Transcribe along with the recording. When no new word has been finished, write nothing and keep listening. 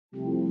In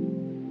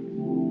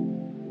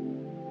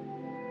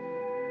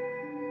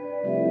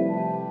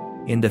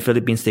the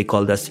Philippines, they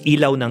called us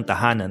ilaw ng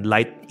tahanan.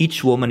 Light.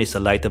 Each woman is a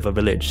light of a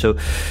village. So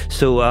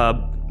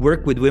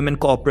work with women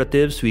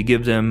cooperatives. We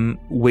give them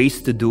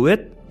ways to do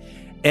it.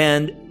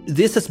 And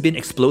this has been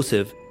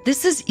explosive.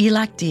 This is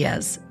Illac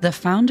Diaz, the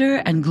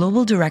founder and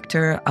global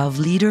director of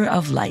Leader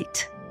of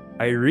Light.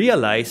 I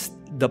realized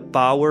the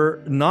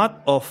power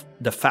not of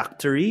the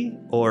factory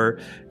or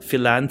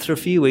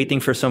philanthropy waiting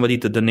for somebody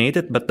to donate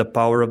it, but the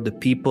power of the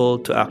people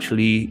to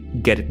actually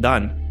get it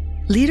done.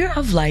 Leader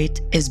of Light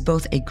is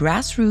both a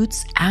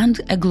grassroots and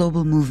a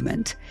global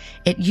movement.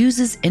 It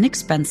uses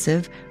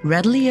inexpensive,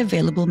 readily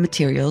available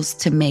materials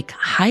to make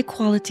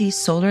high-quality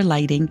solar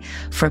lighting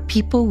for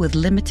people with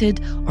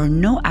limited or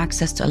no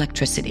access to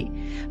electricity.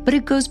 But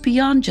it goes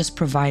beyond just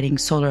providing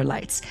solar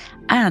lights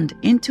and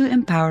into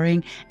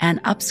empowering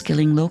and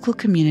upskilling local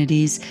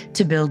communities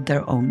to build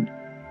their own.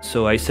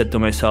 So I said to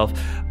myself,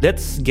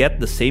 let's get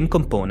the same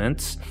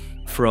components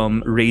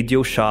from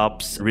radio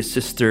shops,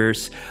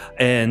 resistors,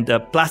 and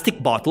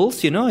plastic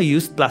bottles. I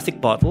used plastic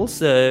bottles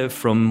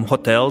from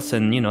hotels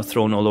and,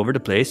 thrown all over the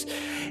place.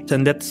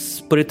 And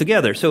let's put it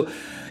together. So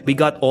we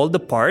got all the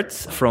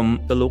parts from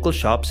the local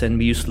shops and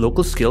we used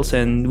local skills.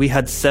 And we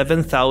had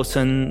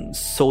 7,000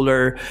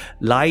 solar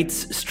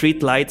lights,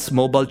 street lights,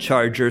 mobile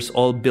chargers,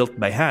 all built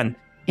by hand.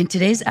 In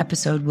today's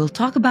episode, we'll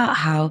talk about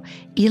how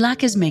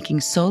Illac is making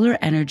solar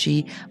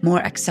energy more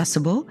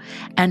accessible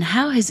and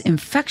how his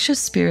infectious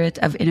spirit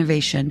of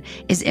innovation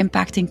is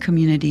impacting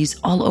communities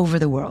all over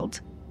the world.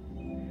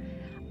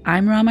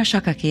 I'm Rama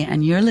Shakaki,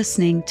 and you're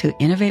listening to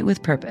Innovate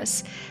with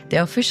Purpose,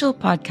 the official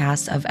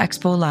podcast of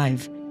Expo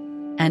Live,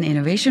 an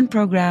innovation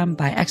program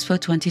by Expo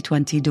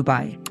 2020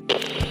 Dubai.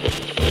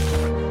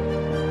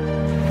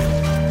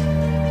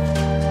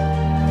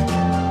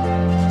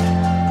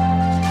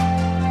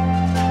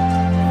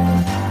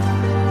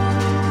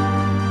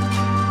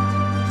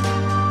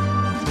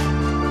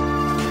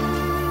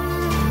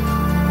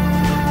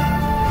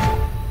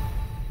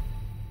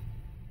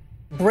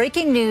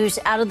 Breaking news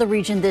out of the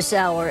region this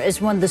hour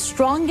is one of the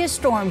strongest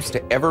storms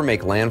to ever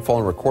make landfall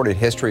in recorded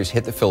history has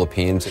hit the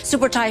Philippines.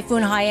 Super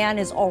Typhoon Haiyan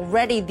is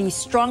already the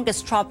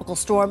strongest tropical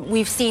storm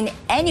we've seen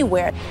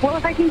anywhere. Well,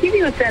 if I can give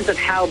you a sense of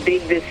how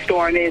big this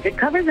storm is, it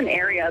covers an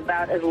area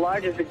about as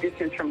large as the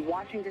distance from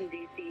Washington,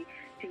 D.C.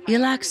 to...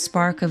 Illac's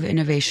spark of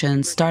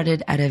innovation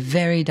started at a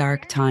very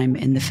dark time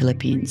in the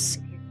Philippines.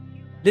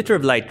 Leader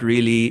of Light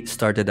really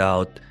started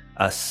out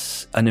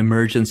as an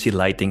emergency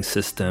lighting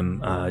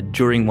system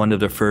during one of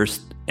the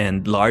first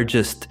and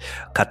largest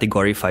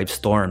Category 5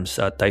 storms,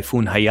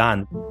 Typhoon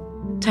Haiyan.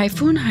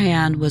 Typhoon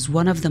Haiyan was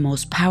one of the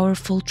most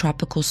powerful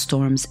tropical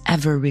storms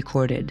ever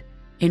recorded.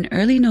 In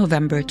early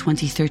November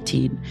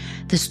 2013,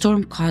 the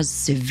storm caused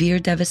severe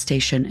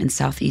devastation in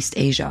Southeast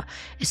Asia,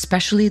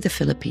 especially the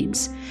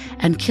Philippines,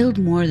 and killed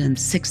more than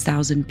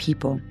 6,000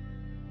 people.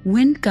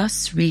 Wind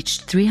gusts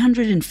reached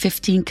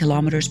 315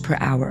 kilometers per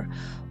hour.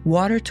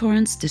 Water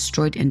torrents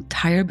destroyed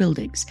entire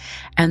buildings,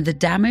 and the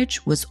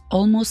damage was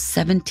almost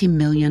 $70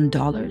 million,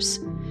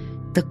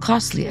 the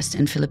costliest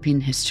in Philippine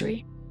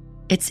history.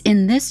 It's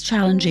in this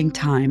challenging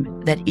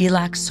time that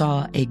Illac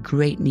saw a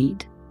great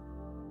need.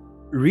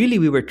 Really,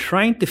 we were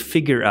trying to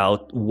figure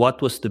out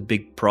what was the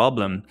big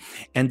problem.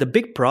 And the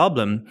big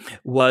problem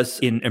was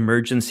in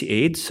emergency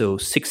aid. So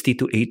 60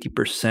 to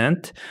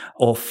 80%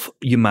 of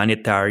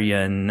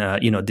humanitarian,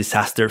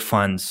 disaster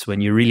funds,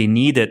 when you really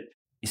need it,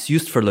 is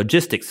used for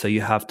logistics. So you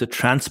have to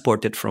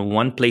transport it from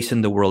one place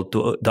in the world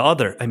to the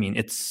other. I mean,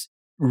 it's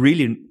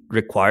really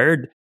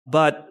required.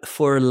 But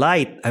for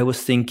light, I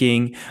was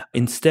thinking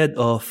instead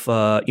of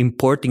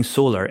importing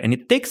solar, and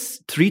it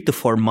takes 3 to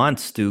 4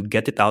 months to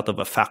get it out of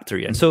a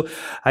factory. And so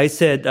I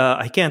said,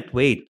 I can't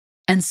wait.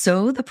 And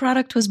so the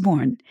product was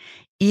born.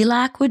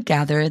 Illac would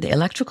gather the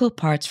electrical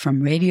parts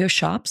from radio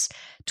shops,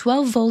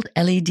 12-volt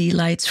LED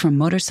lights from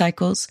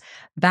motorcycles,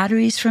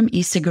 batteries from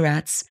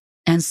e-cigarettes,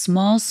 and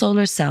small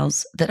solar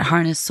cells that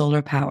harness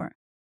solar power.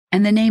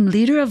 And the name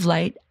Leader of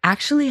Light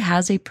actually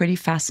has a pretty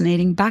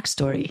fascinating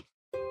backstory.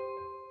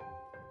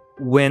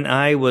 When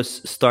I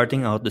was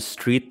starting out the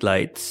street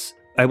lights,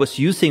 I was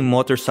using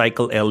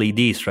motorcycle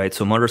LEDs, right?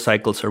 So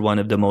motorcycles are one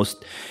of the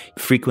most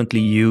frequently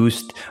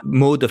used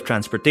mode of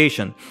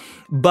transportation.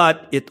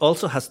 But it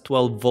also has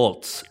 12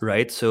 volts,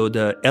 right? So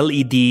the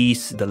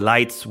LEDs, the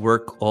lights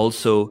work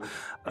also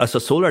as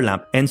a solar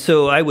lamp. And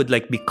so I would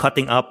be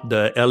cutting up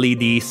the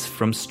LEDs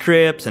from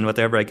strips and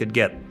whatever I could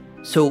get.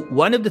 So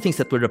one of the things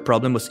that were the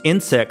problem was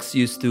insects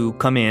used to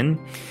come in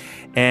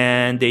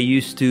and they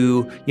used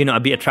to,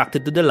 be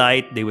attracted to the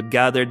light. They would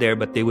gather there,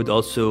 but they would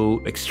also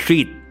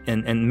excrete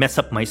and mess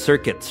up my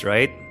circuits,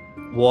 right?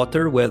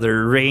 Water,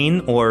 whether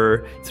rain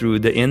or through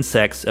the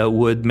insects,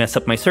 would mess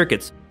up my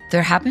circuits.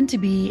 There happened to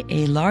be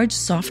a large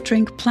soft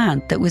drink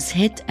plant that was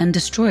hit and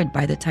destroyed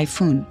by the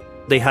typhoon.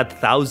 They had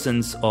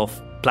thousands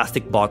of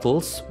plastic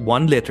bottles,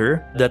 1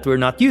 liter, that were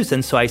not used.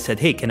 And so I said,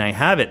 hey, can I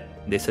have it?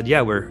 They said,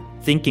 yeah, we're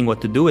thinking what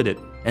to do with it.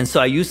 And so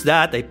I used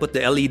that. I put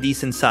the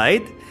LEDs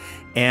inside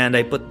and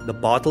I put the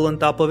bottle on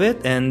top of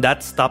it, and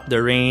that stopped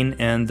the rain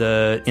and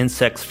the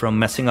insects from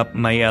messing up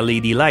my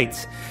LED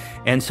lights.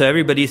 And so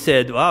everybody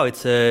said, wow,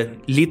 it's a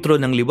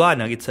litro ng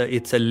liwanag.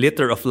 It's a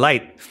liter of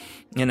light.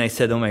 And I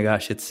said, oh my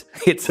gosh,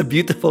 it's a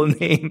beautiful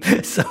name.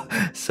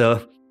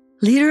 So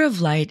Liter of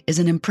Light is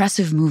an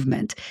impressive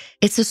movement.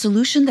 It's a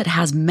solution that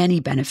has many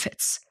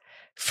benefits.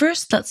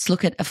 First, let's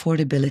look at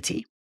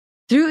affordability.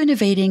 Through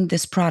innovating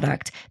this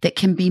product that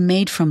can be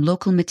made from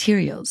local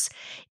materials,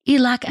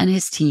 Illac and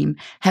his team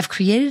have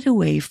created a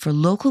way for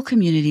local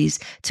communities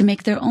to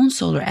make their own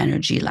solar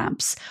energy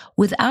lamps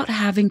without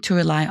having to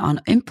rely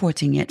on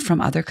importing it from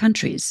other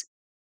countries.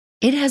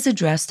 It has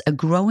addressed a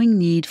growing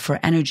need for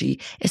energy,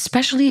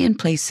 especially in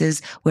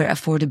places where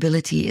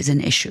affordability is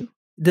an issue.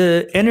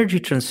 The energy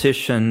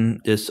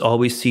transition is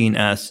always seen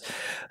as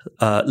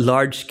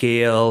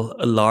large-scale,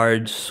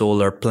 large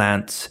solar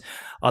plants.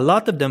 A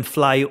lot of them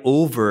fly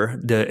over,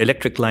 the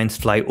electric lines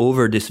fly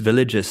over these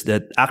villages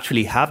that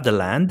actually have the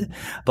land,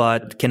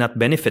 but cannot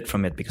benefit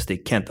from it because they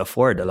can't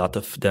afford, a lot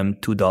of them,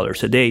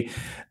 $2 a day.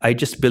 I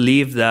just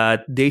believe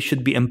that they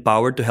should be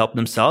empowered to help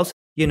themselves,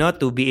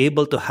 to be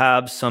able to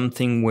have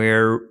something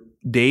where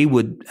they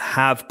would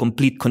have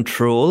complete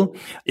control.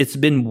 It's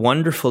been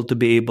wonderful to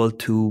be able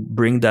to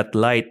bring that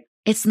light.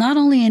 It's not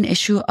only an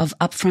issue of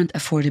upfront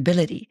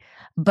affordability,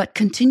 but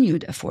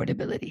continued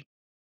affordability.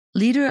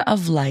 Liter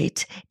of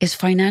Light is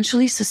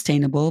financially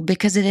sustainable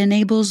because it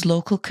enables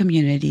local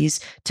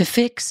communities to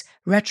fix,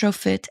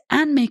 retrofit,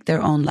 and make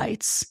their own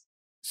lights.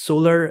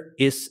 Solar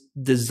is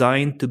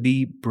designed to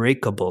be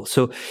breakable.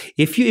 So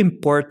if you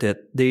import it,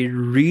 they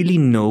really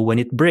know when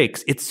it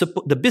breaks.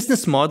 The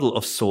business model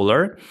of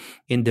solar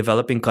in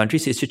developing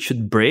countries is it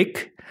should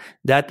break.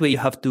 That way you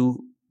have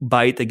to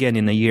buy it again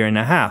in a year and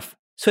a half.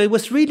 So it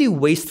was really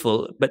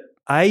wasteful, but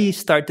I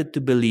started to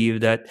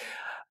believe that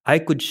I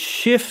could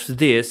shift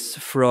this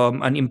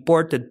from an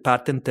imported,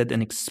 patented,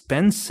 and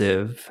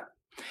expensive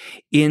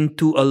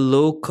into a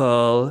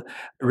local,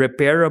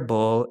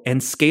 repairable,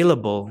 and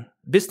scalable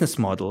business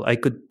model. I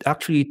could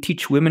actually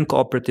teach women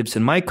cooperatives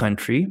in my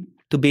country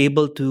to be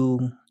able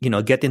to,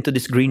 get into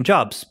these green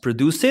jobs,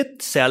 produce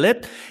it, sell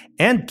it,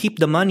 and keep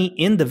the money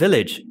in the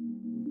village.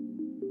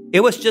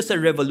 It was just a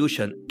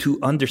revolution to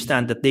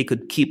understand that they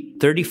could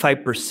keep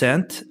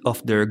 35%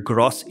 of their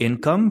gross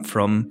income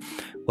from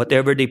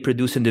whatever they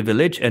produce in the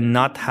village and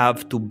not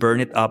have to burn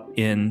it up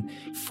in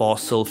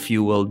fossil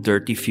fuel,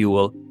 dirty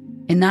fuel.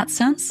 In that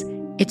sense,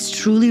 it's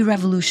truly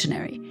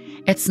revolutionary.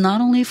 It's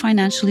not only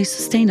financially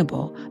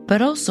sustainable,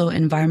 but also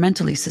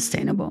environmentally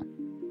sustainable.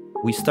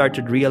 We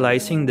started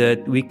realizing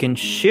that we can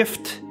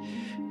shift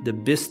the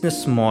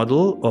business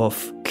model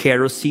of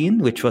kerosene,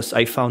 which was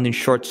I found in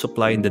short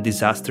supply in the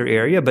disaster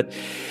area, but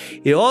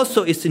it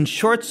also is in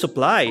short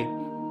supply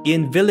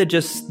in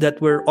villages that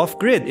were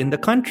off-grid in the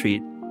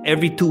country.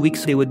 Every 2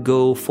 weeks, they would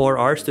go 4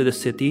 hours to the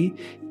city,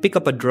 pick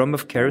up a drum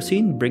of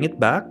kerosene, bring it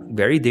back,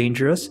 very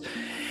dangerous,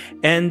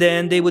 and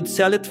then they would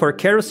sell it for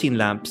kerosene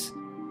lamps.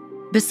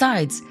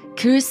 Besides,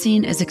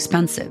 kerosene is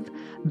expensive,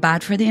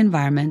 bad for the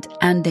environment,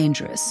 and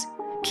dangerous.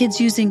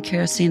 Kids using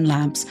kerosene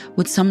lamps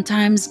would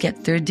sometimes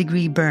get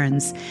third-degree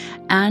burns,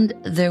 and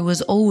there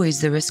was always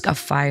the risk of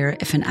fire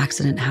if an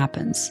accident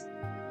happens.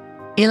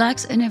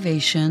 Illac's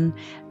innovation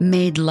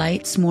made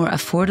lights more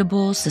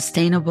affordable,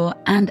 sustainable,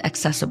 and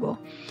accessible.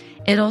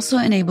 It also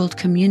enabled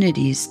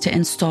communities to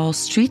install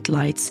street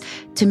lights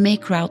to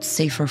make routes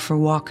safer for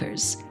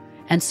walkers.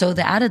 And so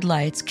the added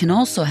lights can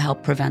also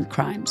help prevent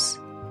crimes.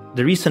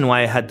 The reason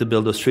why I had to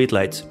build those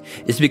streetlights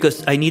is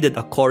because I needed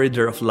a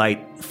corridor of light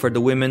for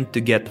the women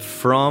to get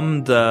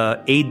from the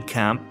aid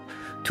camp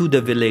to the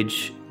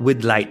village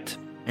with light.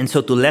 And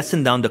so to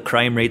lessen down the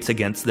crime rates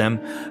against them,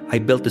 I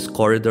built this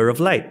corridor of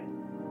light.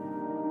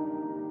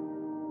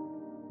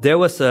 There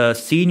was a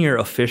senior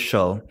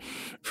official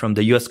from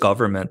the US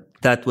government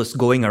that was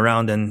going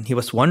around, and he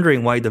was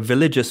wondering why the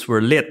villages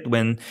were lit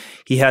when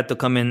he had to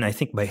come in, I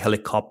think, by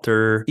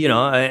helicopter,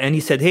 and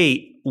he said,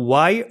 hey,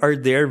 why are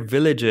their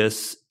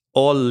villages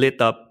all lit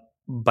up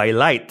by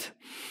light?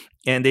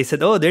 And they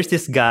said, oh, there's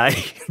this guy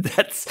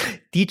that's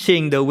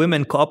teaching the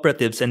women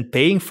cooperatives and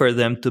paying for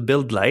them to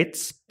build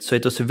lights. So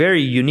it was a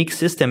very unique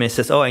system. And he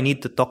says, oh, I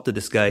need to talk to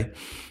this guy.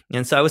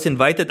 And so I was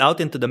invited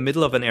out into the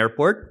middle of an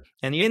airport,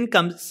 and in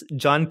comes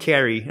John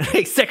Kerry,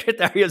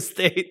 Secretary of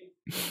State.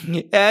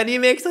 And he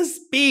makes a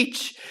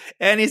speech,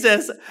 and he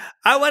says,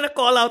 I want to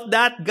call out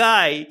that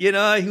guy,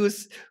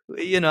 who's,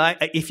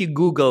 if you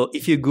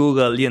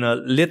Google,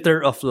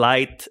 liter of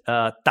light,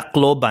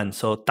 Tacloban.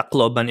 So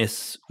Tacloban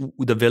is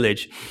the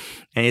village.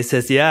 And he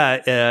says,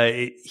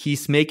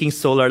 he's making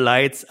solar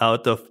lights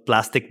out of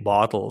plastic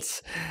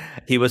bottles.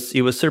 He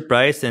was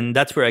surprised, and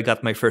that's where I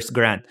got my first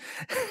grant.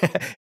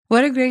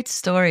 What a great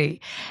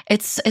story.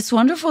 It's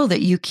wonderful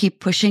that you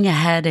keep pushing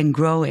ahead and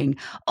growing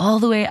all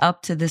the way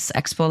up to this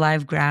Expo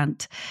Live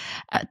grant.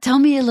 Tell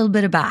me a little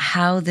bit about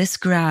how this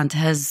grant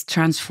has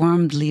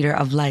transformed Liter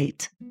of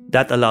Light.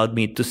 That allowed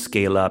me to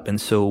scale up. And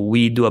so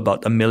we do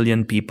about 1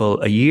 million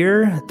people a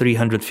year,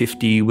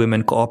 350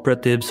 women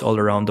cooperatives all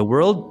around the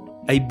world.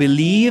 I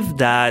believe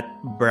that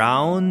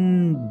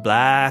brown,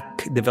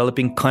 black,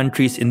 developing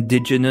countries,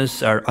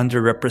 indigenous are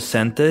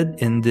underrepresented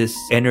in this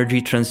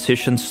energy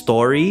transition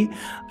story.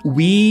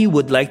 We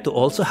would like to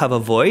also have a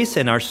voice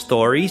and our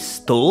stories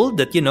told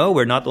that,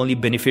 we're not only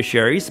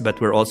beneficiaries, but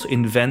we're also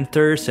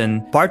inventors.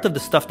 And part of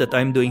the stuff that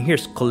I'm doing here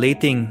is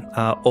collating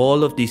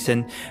all of these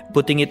and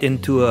putting it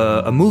into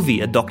a movie,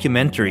 a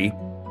documentary.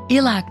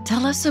 Illac,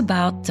 tell us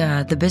about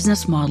the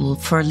business model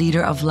for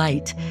Liter of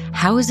Light.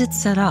 How is it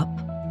set up?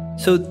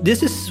 So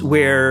this is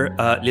where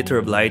Liter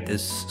of Light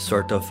is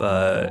sort of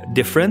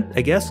different,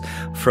 I guess,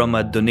 from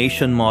a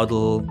donation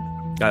model.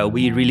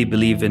 We really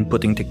believe in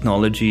putting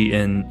technology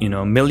in,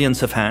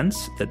 millions of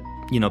hands that,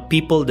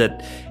 people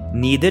that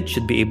need it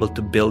should be able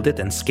to build it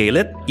and scale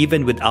it,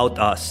 even without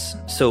us.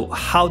 So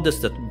how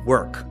does that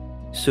work?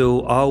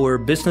 So our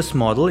business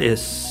model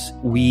is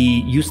we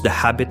use the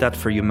Habitat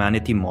for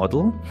Humanity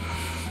model,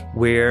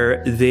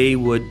 where they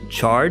would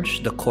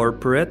charge the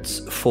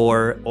corporates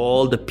for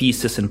all the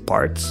pieces and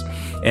parts.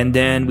 And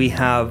then we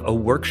have a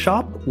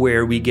workshop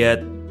where we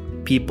get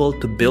people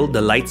to build the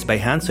lights by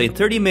hand. So in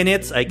 30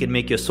 minutes, I can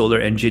make you a solar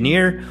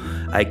engineer.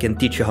 I can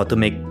teach you how to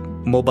make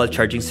mobile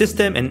charging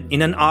system. And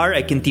in an hour,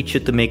 I can teach you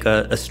to make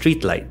a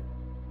street light.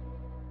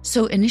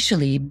 So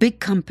initially, big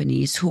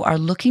companies who are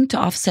looking to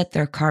offset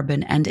their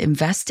carbon and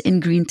invest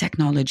in green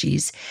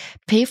technologies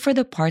pay for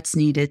the parts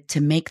needed to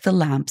make the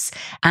lamps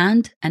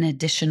and an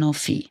additional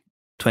fee.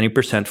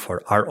 20%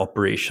 for our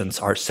operations,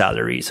 our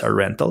salaries, our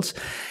rentals.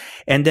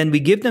 And then we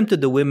give them to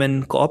the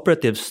women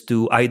cooperatives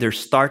to either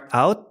start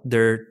out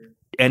their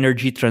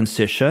energy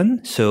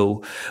transition.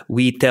 So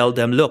we tell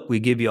them, look,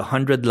 we give you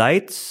 100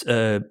 lights,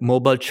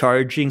 mobile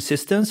charging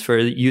systems for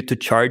you to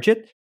charge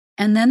it.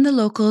 And then the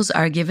locals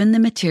are given the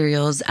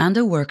materials and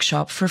a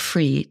workshop for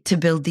free to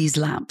build these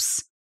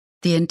lamps.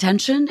 The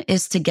intention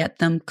is to get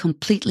them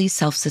completely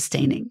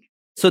self-sustaining.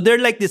 So they're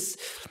like this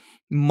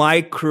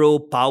micro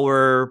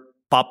power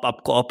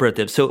pop-up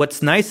cooperative. So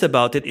what's nice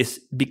about it is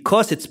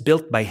because it's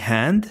built by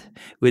hand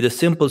with a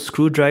simple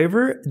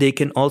screwdriver, they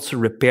can also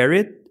repair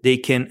it. They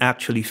can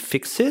actually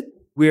fix it.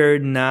 We're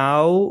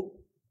now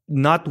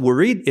not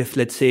worried if,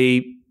 let's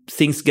say,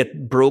 things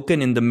get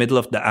broken in the middle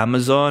of the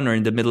Amazon or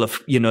in the middle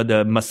of,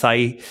 the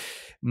Masai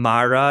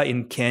Mara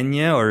in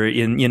Kenya or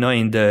in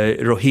the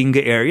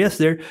Rohingya areas.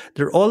 There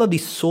are all of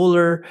these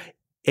solar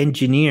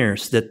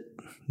engineers that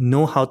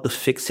know how to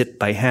fix it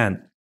by hand.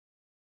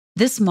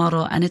 This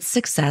model and its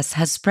success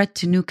has spread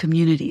to new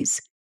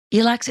communities.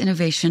 Illac's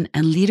innovation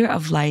and Liter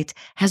of Light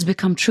has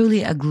become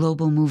truly a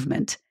global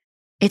movement.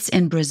 It's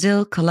in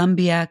Brazil,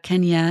 Colombia,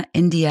 Kenya,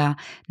 India,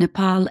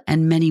 Nepal,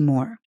 and many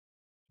more.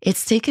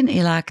 It's taken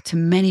Illac to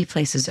many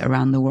places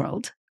around the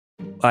world.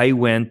 I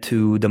went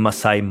to the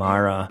Masai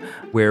Mara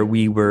where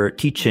we were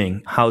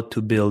teaching how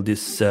to build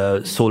these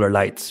solar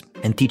lights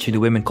and teaching the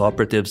women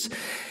cooperatives.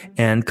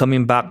 And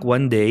coming back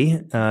one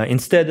day,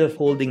 instead of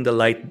holding the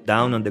light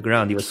down on the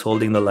ground, he was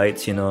holding the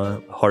lights,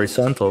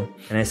 horizontal.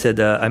 And I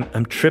said,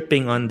 I'm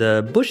tripping on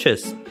the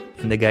bushes.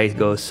 And the guy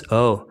goes,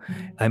 oh,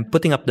 I'm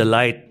putting up the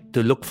light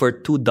to look for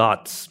 2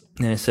 dots.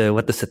 And I said,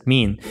 what does that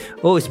mean?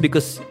 Oh, it's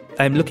because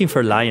I'm looking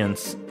for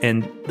lions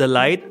and the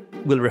light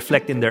will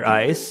reflect in their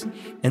eyes.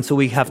 And so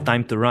we have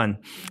time to run.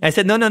 I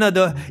said, no, I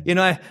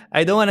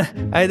don't want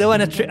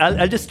to,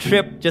 I'll just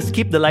trip. Just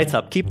keep the lights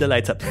up.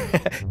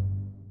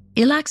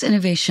 Illac's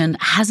innovation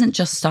hasn't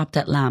just stopped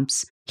at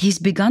lamps. He's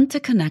begun to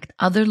connect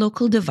other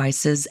local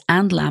devices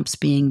and lamps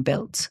being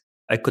built.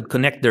 I could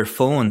connect their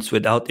phones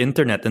without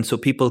internet. And so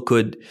people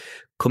could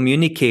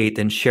communicate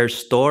and share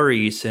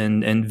stories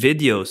and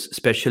videos,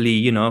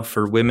 especially,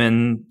 for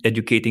women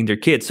educating their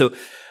kids. So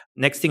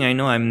next thing I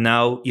know, I'm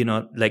now,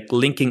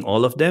 linking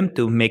all of them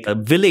to make a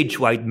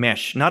village-wide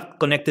mesh, not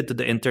connected to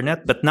the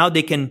internet, but now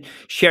they can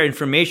share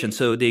information.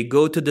 So they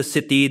go to the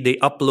city, they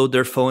upload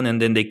their phone,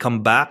 and then they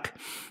come back,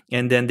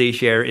 and then they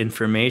share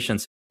information.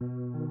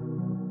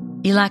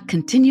 Illac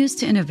continues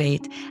to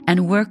innovate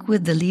and work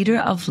with the Liter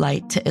of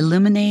Light to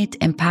illuminate,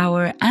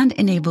 empower, and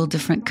enable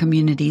different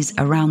communities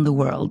around the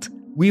world.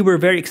 We were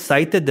very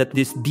excited that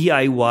this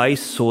DIY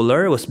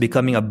solar was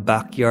becoming a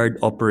backyard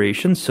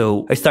operation.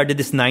 So I started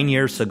this 9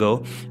 years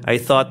ago. I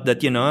thought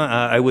that,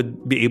 I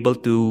would be able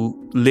to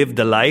live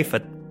the life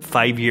at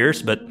 5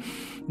 years, but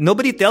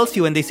nobody tells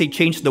you when they say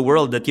change the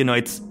world that,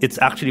 it's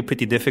actually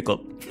pretty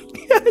difficult.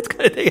 It's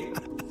kind of thing.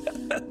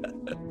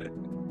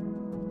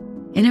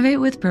 Innovate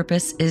with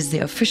Purpose is the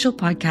official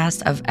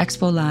podcast of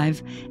Expo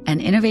Live,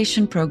 an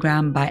innovation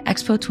program by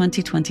Expo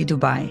 2020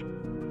 Dubai.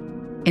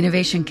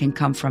 Innovation can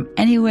come from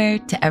anywhere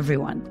to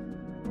everyone.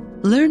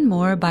 Learn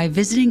more by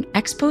visiting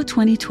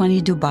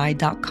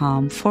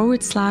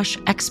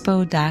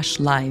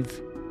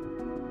expo2020dubai.com/expo-live.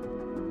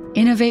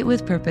 Innovate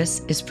with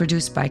Purpose is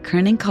produced by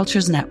Kerning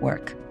Cultures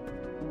Network.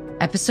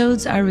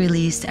 Episodes are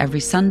released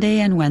every Sunday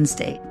and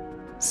Wednesday.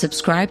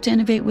 Subscribe to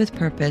Innovate with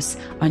Purpose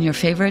on your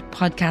favorite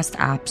podcast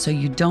app so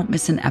you don't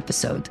miss an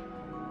episode.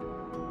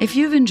 If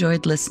you've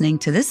enjoyed listening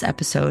to this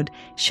episode,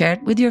 share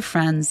it with your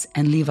friends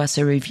and leave us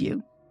a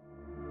review.